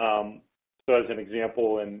 So as an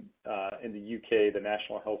example, in the UK, the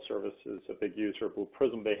National Health Service is a big user of Blue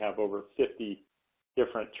Prism. They have over 50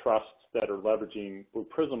 different trusts that are leveraging Blue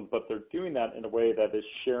Prism, but they're doing that in a way that is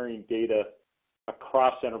sharing data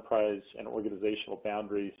across enterprise and organizational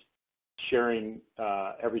boundaries, sharing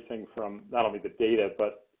everything from not only the data,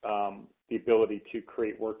 but the ability to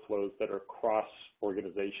create workflows that are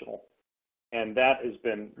cross-organizational. And that has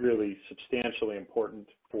been really substantially important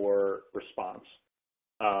for response.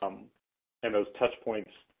 And those touch points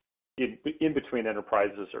in between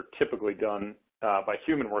enterprises are typically done by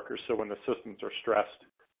human workers. So when the systems are stressed,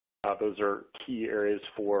 those are key areas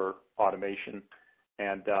for automation.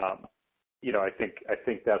 And I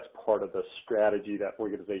think that's part of the strategy that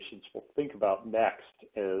organizations will think about next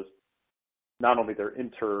is not only their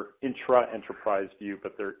intra-enterprise view,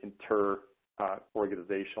 but their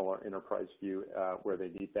inter-organizational or enterprise view where they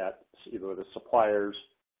need that, either with the suppliers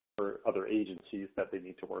or other agencies that they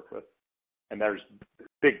need to work with. And there's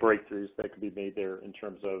big breakthroughs that can be made there in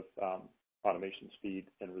terms of automation speed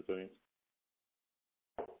and resilience.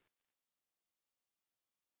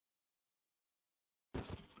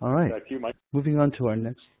 All right. Back to you, Mike. Moving on to our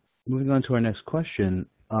next question.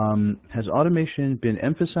 Has automation been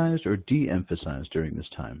emphasized or de-emphasized during this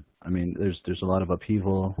time? I mean, there's a lot of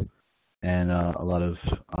upheaval and a lot of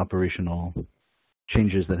operational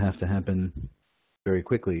changes that have to happen very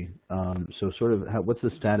quickly. So sort of what's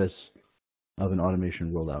the status of an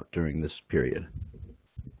automation rollout during this period?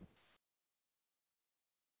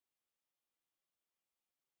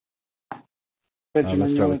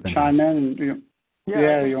 Benjamin, you want to chime in? And you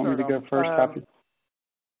want me to go first? I'm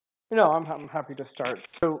happy to start.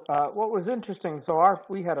 So what was interesting,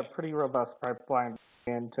 we had a pretty robust pipeline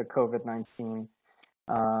into COVID-19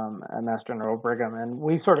 at Mass General Brigham, and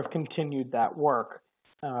we sort of continued that work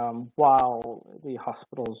while the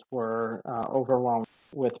hospitals were overwhelmed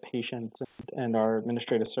with patients and our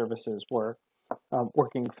administrative services were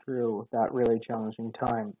working through that really challenging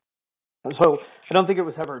time. So I don't think it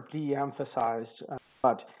was ever de-emphasized,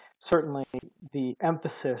 but certainly the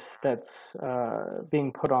emphasis that's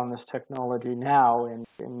being put on this technology now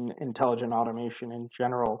in intelligent automation in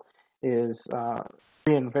general is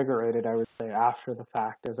reinvigorated, I would say, after the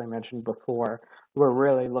fact. As I mentioned before, we're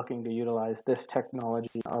really looking to utilize this technology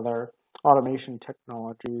and other automation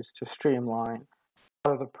technologies to streamline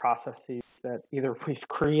of the processes that either we've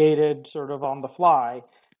created sort of on the fly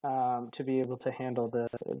to be able to handle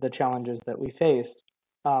the challenges that we faced,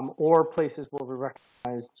 or places where we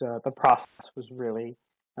recognized the process was really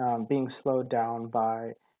being slowed down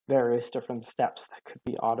by various different steps that could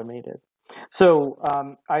be automated. So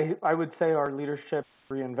I would say our leadership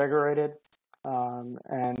reinvigorated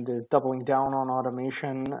and is doubling down on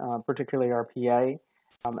automation, particularly RPA,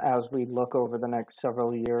 as we look over the next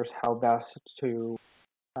several years how best to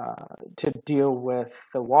deal with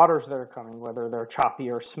the waters that are coming, whether they're choppy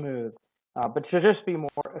or smooth, but to just be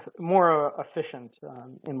more efficient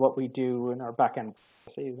in what we do in our back-end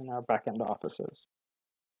processes, in our back-end offices.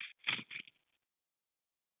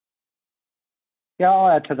 Yeah, I'll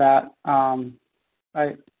add to that.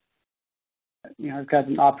 I've got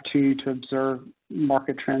an opportunity to observe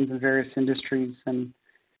market trends in various industries, and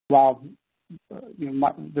while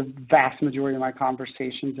the vast majority of my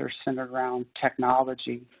conversations are centered around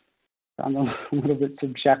technology, I'm a little bit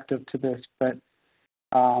subjective to this, but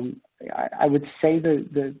I would say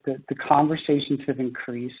that the conversations have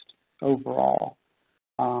increased overall.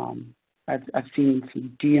 I've seen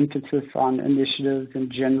some de-emphasis on initiatives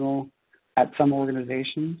in general at some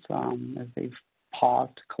organizations as they've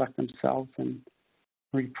paused to collect themselves and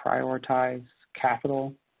reprioritize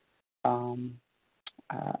capital.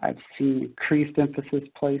 I've seen increased emphasis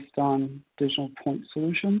placed on digital point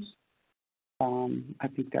solutions. I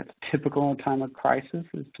think that's typical in a time of crisis,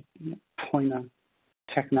 is to point a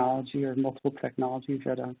technology or multiple technologies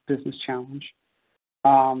at a business challenge,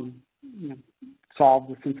 solve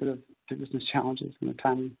the sensitive business challenges in a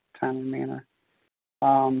timely manner.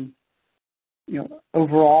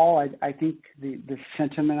 Overall, I think the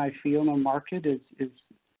sentiment I feel in the market is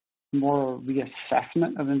more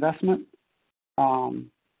reassessment of investment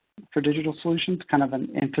for digital solutions, kind of an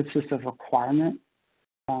emphasis of requirement,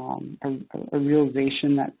 a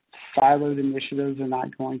realization that siloed initiatives are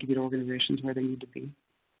not going to get organizations where they need to be.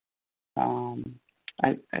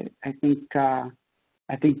 I think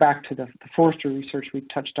back to the Forrester research we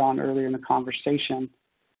touched on earlier in the conversation,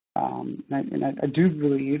 and I do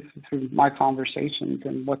believe through my conversations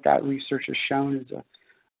and what that research has shown is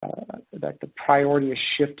that the priority has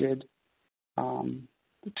shifted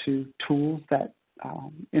to tools that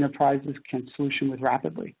enterprises can solution with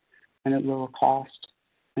rapidly and at lower cost,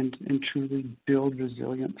 and truly build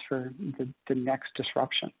resilience for the next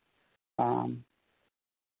disruption.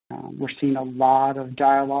 We're seeing a lot of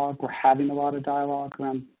dialogue. We're having a lot of dialogue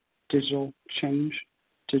around digital change,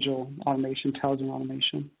 digital automation, intelligent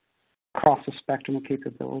automation, across the spectrum of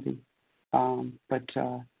capability. But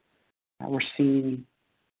we're seeing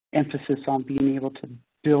emphasis on being able to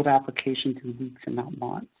build applications in weeks and not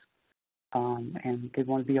months. And they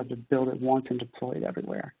want to be able to build it once and deploy it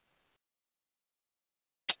everywhere.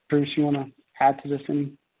 Bruce, you want to add to this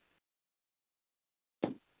any?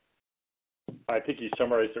 I think you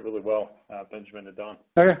summarized it really well, Benjamin and Don.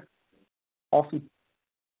 Okay. Awesome.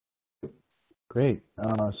 Great.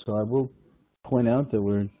 So I will point out that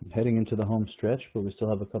we're heading into the home stretch, but we still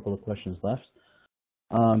have a couple of questions left.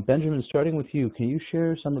 Benjamin, starting with you, can you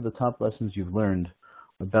share some of the top lessons you've learned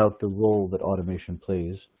about the role that automation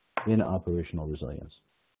plays in operational resilience?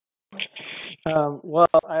 Well,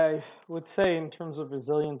 I would say in terms of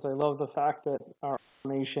resilience, I love the fact that our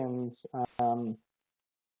automations,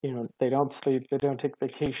 they don't sleep, they don't take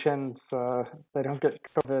vacations, they don't get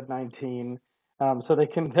COVID-19, so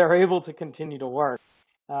they're able to continue to work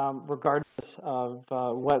regardless of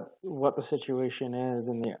what the situation is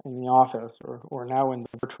in the office or now in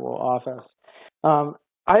the virtual office.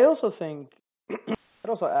 I also think I'd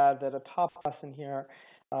also add that a top lesson here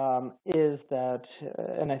is that,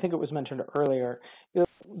 and I think it was mentioned earlier,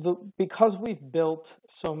 because we've built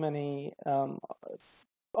so many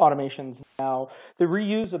automations now, the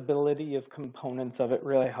reusability of components of it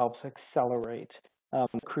really helps accelerate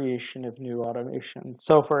the creation of new automation.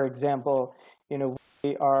 So, for example,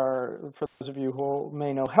 we are, for those of you who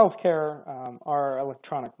may know healthcare, our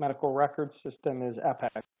electronic medical record system is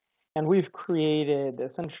Epic. And we've created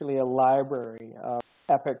essentially a library of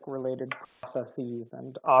Epic-related processes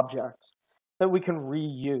and objects that we can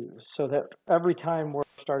reuse, so that every time we're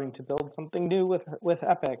starting to build something new with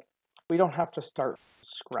Epic, we don't have to start from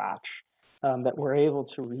scratch, that we're able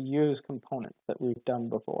to reuse components that we've done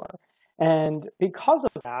before. And because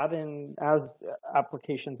of that, and as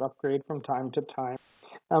applications upgrade from time to time,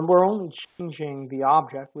 we're only changing the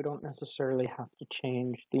object. We don't necessarily have to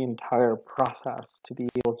change the entire process to be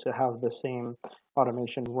able to have the same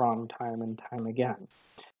automation run time and time again.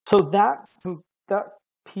 So that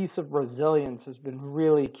piece of resilience has been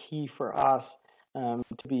really key for us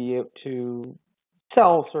to be able to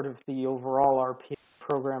sell sort of the overall RPA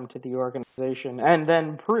program to the organization and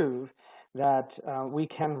then prove that we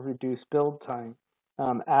can reduce build time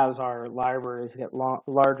as our libraries get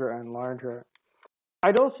larger and larger.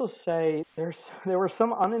 I'd also say there were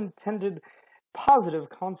some unintended positive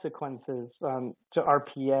consequences to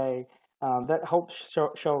RPA that helped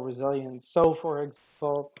show resilience. So, for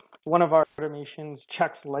example, one of our automations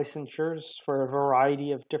checks licensures for a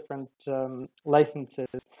variety of different licenses,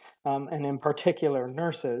 and in particular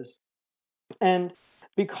nurses. And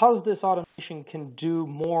because this automation can do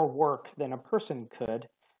more work than a person could,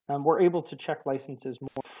 we're able to check licenses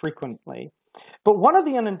more frequently. But one of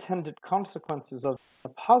the unintended consequences of a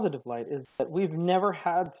positive light is that we've never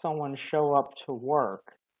had someone show up to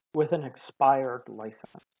work with an expired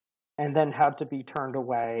license and then had to be turned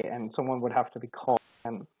away, and someone would have to be called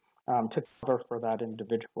in to cover for that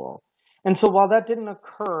individual. And so while that didn't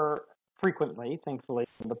occur frequently, thankfully,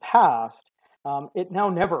 in the past, it now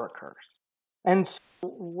never occurs. And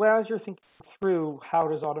so as you're thinking through how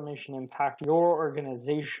does automation impact your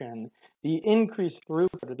organization, the increased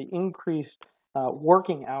throughput or the increased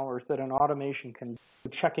working hours that an automation can do,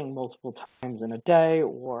 checking multiple times in a day,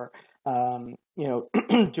 or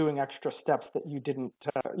doing extra steps that you didn't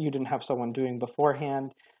have someone doing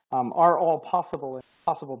beforehand, are all possible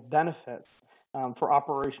benefits for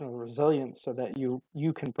operational resilience, so that you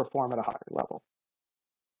can perform at a higher level.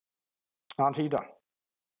 On to you, Don.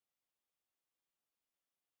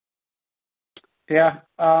 Yeah,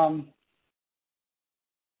 I'll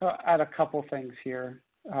add a couple things here.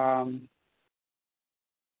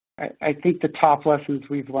 I think the top lessons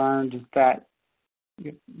we've learned is that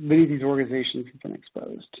many of these organizations have been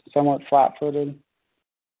exposed, somewhat flat-footed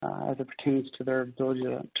as it pertains to their ability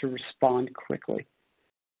to respond quickly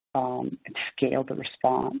and scale the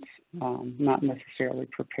response, not necessarily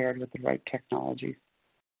prepared with the right technologies.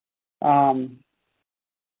 Other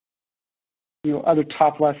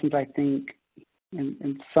top lessons, I think,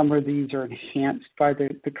 and some of these are enhanced by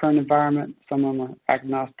the current environment. Some of them are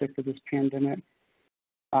agnostic to this pandemic.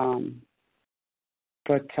 But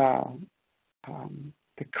the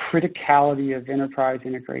criticality of enterprise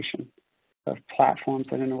integration of platforms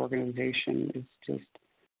in an organization is just,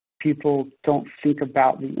 people don't think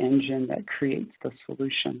about the engine that creates the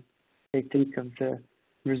solution. They think of the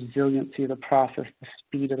resiliency of the process, the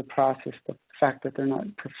speed of the process, the fact that they're not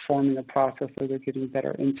performing the process or they're getting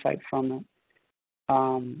better insight from it.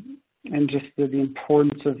 And just the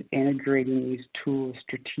importance of integrating these tools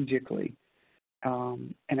strategically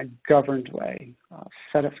in a governed way,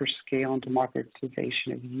 set it for scale and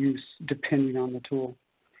democratization of use depending on the tool.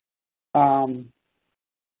 I'd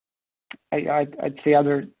say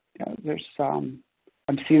I'm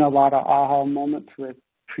seeing a lot of aha moments with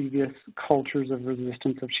previous cultures of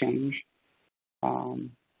resistance of change.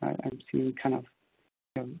 I'm seeing kind of,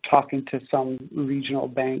 talking to some regional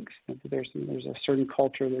banks, there's a certain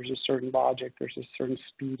culture, there's a certain logic, there's a certain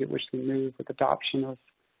speed at which they move with adoption of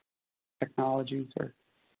technologies or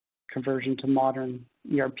conversion to modern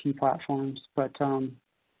ERP platforms. But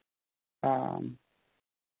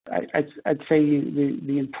I'd say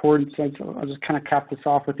the importance, I'll just kind of cap this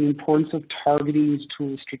off with the importance of targeting these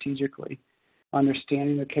tools strategically,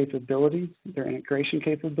 understanding their capabilities, their integration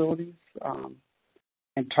capabilities,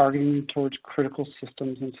 and targeting them towards critical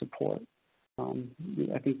systems and support.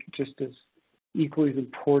 I think just as equally as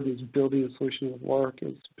important as building a solution that work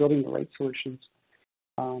is building the right solutions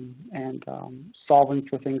and solving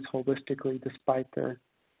for things holistically despite their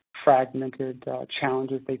fragmented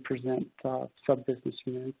challenges they present sub-business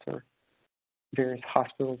units or various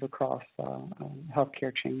hospitals across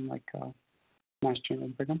healthcare chain like Mass General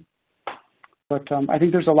and Brigham. But I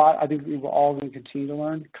think there's a lot. I think we're all going to continue to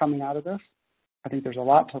learn coming out of this. I think there's a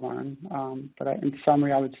lot to learn. But in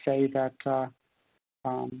summary, I would say that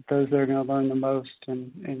those that are going to learn the most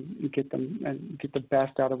and get the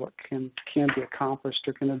best out of what can be accomplished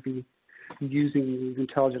are going to be using these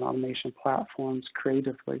intelligent automation platforms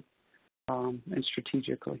creatively and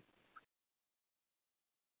strategically.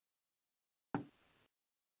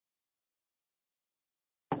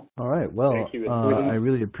 All right. Well, thank you. I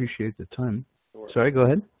really appreciate the time. Sure. Sorry, go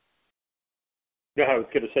ahead. Yeah, I was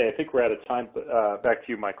going to say, I think we're out of time, but back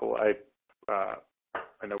to you, Michael. I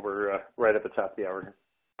know we're right at the top of the hour here.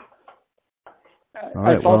 All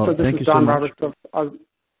right. Well, this thank is you Don so Roberts. much.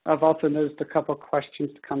 I've also noticed a couple of questions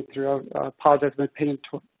come through. I apologize, I've been paying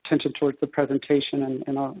attention towards the presentation,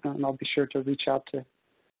 and I'll be sure to reach out to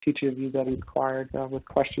each of you that inquired with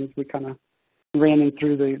questions. We kind of ran in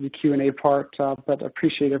through the Q&A part, but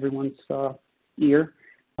appreciate everyone's ear,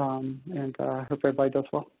 and hope everybody does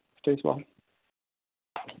well, stays well.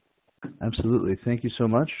 Absolutely. Thank you so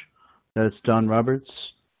much. That's Don Roberts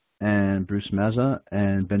and Bruce Mazza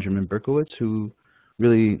and Benjamin Berkowitz, who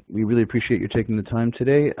we really appreciate you taking the time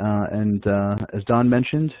today. As Don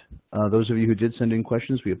mentioned, those of you who did send in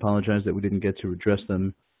questions, we apologize that we didn't get to address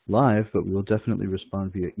them live, but we will definitely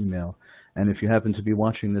respond via email. And if you happen to be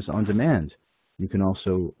watching this on demand, you can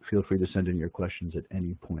also feel free to send in your questions at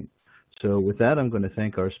any point. So with that, I'm going to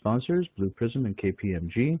thank our sponsors, Blue Prism and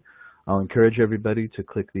KPMG. I'll encourage everybody to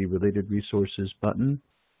click the Related Resources button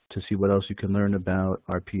to see what else you can learn about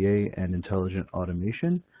RPA and intelligent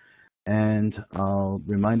automation. And I'll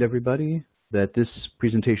remind everybody that this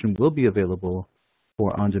presentation will be available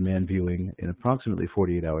for on-demand viewing in approximately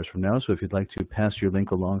 48 hours from now. So if you'd like to pass your link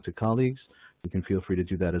along to colleagues, you can feel free to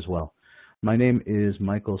do that as well. My name is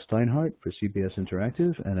Michael Steinhardt for CBS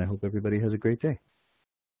Interactive, and I hope everybody has a great day.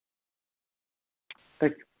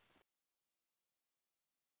 Thanks.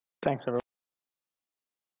 Thanks, everyone.